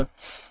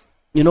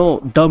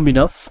dumb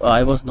enough,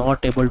 I was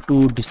not able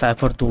to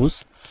decipher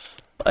those.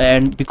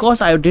 And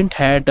because I didn't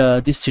had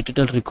this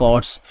Citadel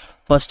records,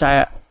 first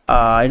I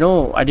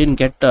didn't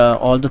get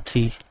all the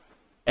 3,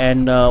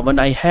 and when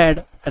I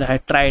had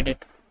tried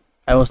it,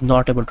 I was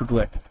not able to do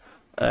it.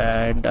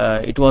 And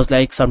it was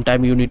like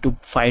sometime you need to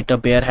fight a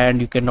bare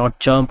hand, you cannot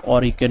jump,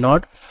 or you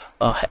cannot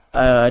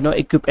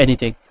equip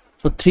anything.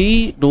 So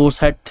 3 doors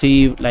had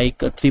 3, like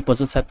 3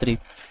 puzzles had 3,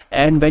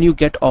 and when you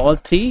get all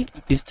 3,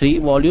 these 3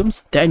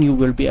 volumes, then you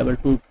will be able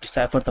to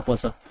decipher the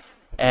puzzle.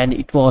 And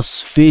it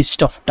was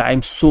waste of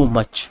time so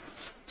much.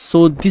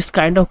 So this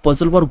kind of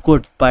puzzle were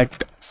good,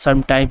 but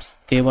sometimes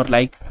they were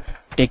like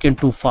taken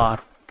too far.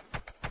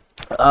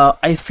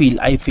 I feel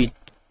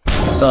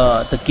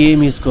the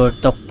game is good,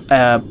 the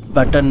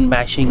button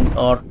mashing,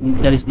 or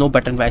there is no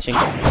button mashing.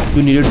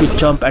 You needed to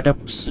jump at a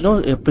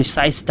a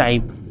precise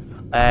time,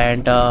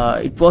 and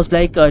it was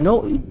like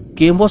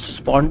game was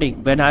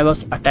responding when I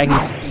was attacking.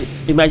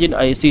 Imagine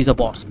she is a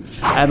boss,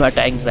 I'm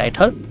attacking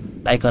her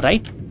like a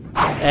right,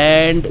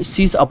 and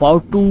she's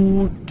about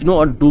to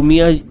do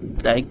me a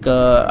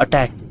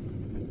attack.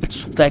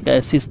 It's like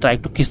she's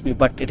trying to kiss me,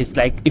 but it is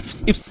like if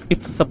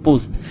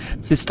suppose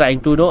she's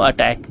trying to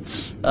attack,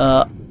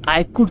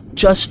 I could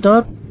just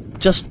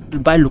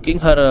by looking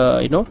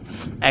her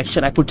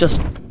action, I could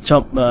just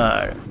jump,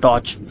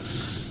 dodge.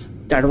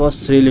 That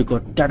was really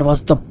good. That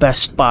was the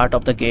best part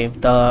of the game.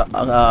 The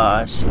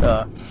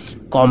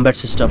combat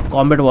system.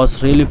 Combat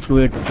was really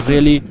fluid,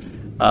 really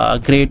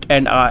great,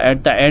 and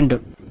at the end,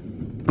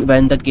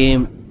 when the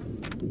game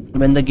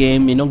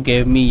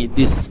gave me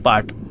this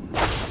part,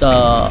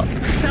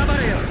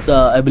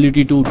 the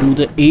ability to do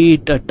the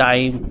 8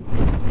 time,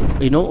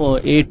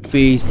 8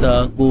 phase,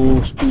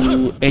 goes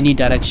to any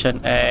direction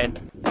and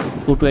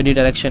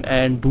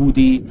do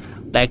the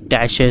like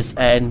dashes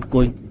and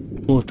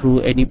go through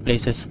any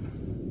places.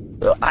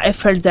 I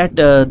felt that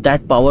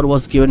that power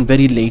was given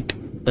very late,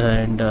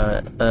 and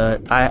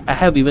I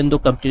have, even though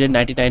completed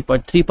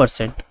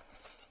 99.3%,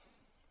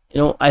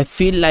 I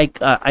feel like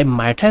I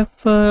might have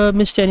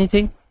missed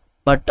anything,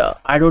 but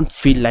I don't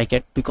feel like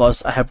it,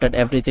 because I have done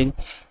everything,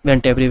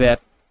 went everywhere.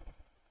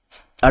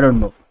 I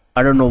don't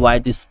know why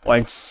this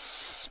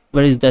points,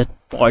 where is that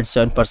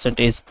 0.7%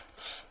 is,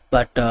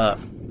 but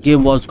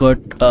game was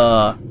good.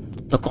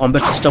 The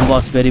combat system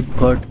was very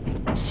good.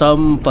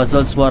 Some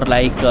puzzles were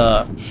like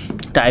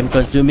time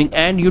consuming,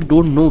 and you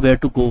don't know where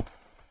to go.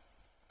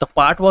 The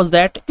part was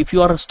that if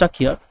you are stuck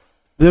here,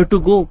 where to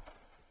go?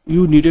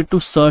 You needed to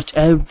search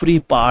every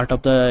part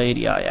of the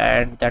area,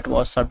 and that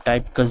was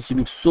sometimes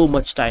consuming so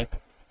much time.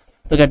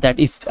 Look at that.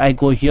 If I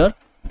go here,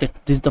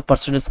 the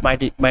percentage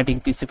might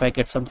increase if I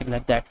get something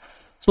like that.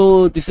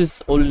 So this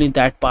is only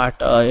that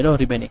part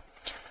remaining.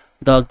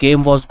 The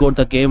game was good.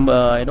 The game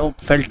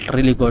felt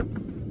really good.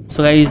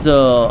 So guys,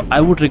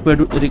 I would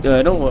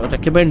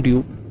recommend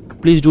you,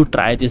 please do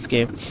try this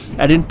game.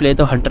 I didn't play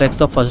the HunterX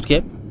the first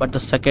game, but the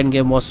second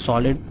game was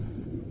solid.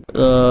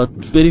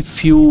 Very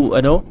few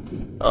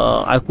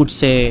I could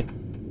say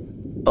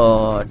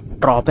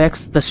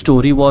drawbacks. The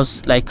story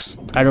was like,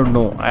 I don't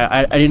know,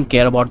 I didn't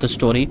care about the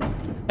story,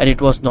 and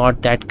it was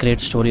not that great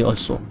story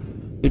also.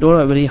 It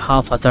was very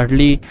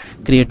haphazardly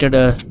created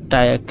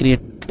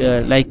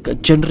like a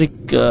generic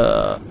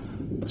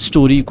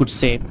story, you could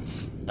say.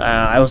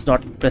 I was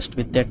not impressed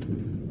with that,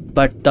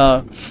 but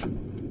the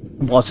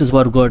bosses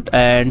were good,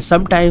 and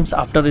sometimes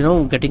after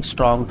getting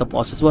strong, the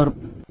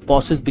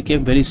bosses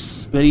became very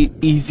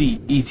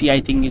easy.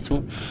 I think it's,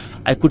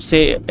 I could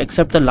say,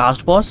 except the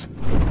last boss,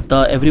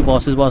 every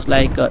bosses was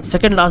like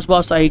second last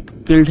boss, I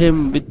killed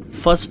him with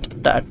first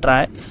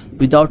try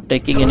without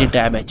taking any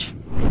damage.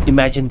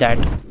 Imagine that.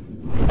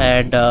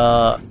 And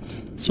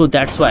so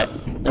that's why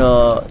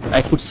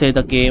I could say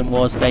the game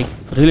was like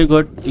really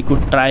good. You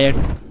could try it.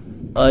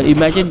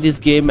 Imagine this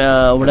game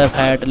would have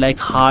had like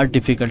hard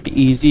difficulty,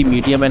 easy,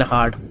 medium and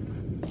hard,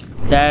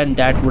 then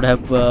that would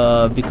have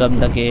become,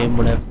 the game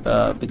would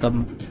have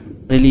become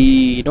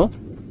really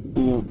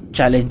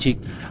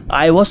challenging.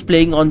 I was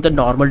playing on the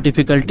normal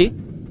difficulty.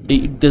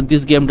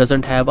 This game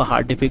doesn't have a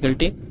hard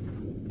difficulty,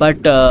 but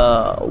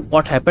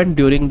what happened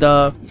during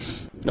the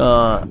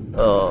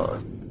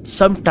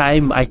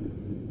sometime I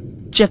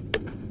checked,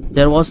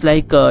 there was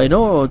like I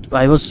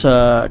was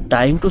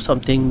dying to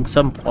some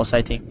boss.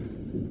 I think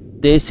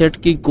they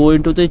said ki go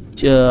into the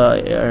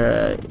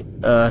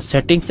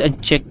settings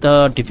and check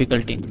the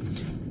difficulty,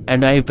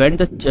 and I went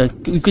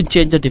you can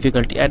change the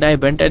difficulty, and I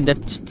went and then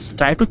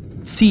try to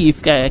see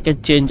if I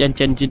can change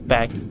it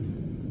back.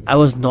 I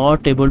was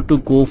not able to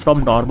go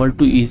from normal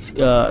to easy,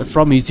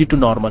 from easy to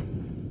normal.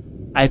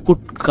 I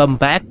could come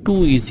back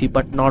to easy,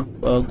 but not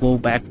go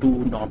back to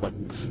normal.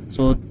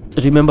 So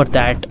remember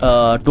that,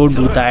 don't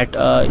do that,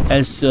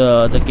 else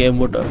the game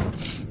would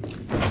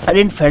I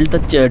didn't felt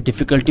the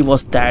difficulty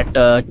was that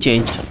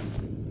changed.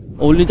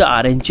 Only the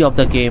RNG of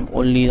the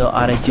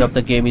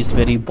game, is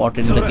very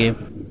important in the game.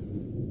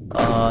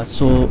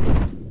 So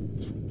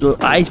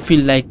I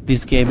feel like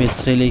this game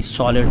is really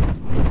solid.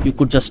 You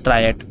could just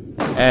try it,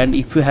 and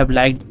if you have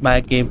liked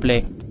my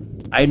gameplay,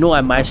 I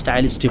know my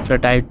style is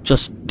different. I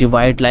just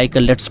divide like a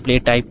let's play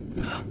type,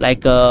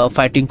 like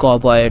Fighting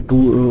Cowboy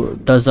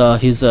does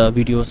his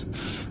videos.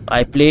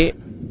 I play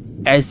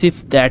as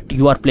if that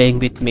you are playing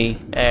with me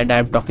and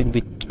I'm talking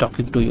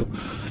to you.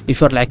 If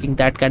you're liking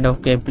that kind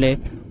of gameplay,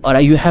 or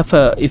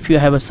if you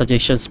have a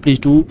suggestions, please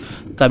do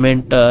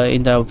comment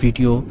in the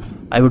video.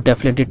 I would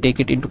definitely take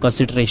it into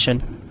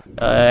consideration,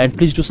 and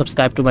please do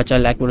subscribe to my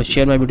channel, like me,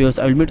 share my videos.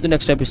 I will meet you in the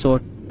next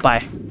episode.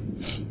 Bye.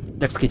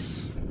 Let's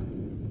kiss.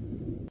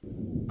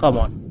 Come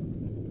on.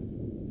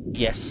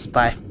 Yes,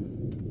 bye.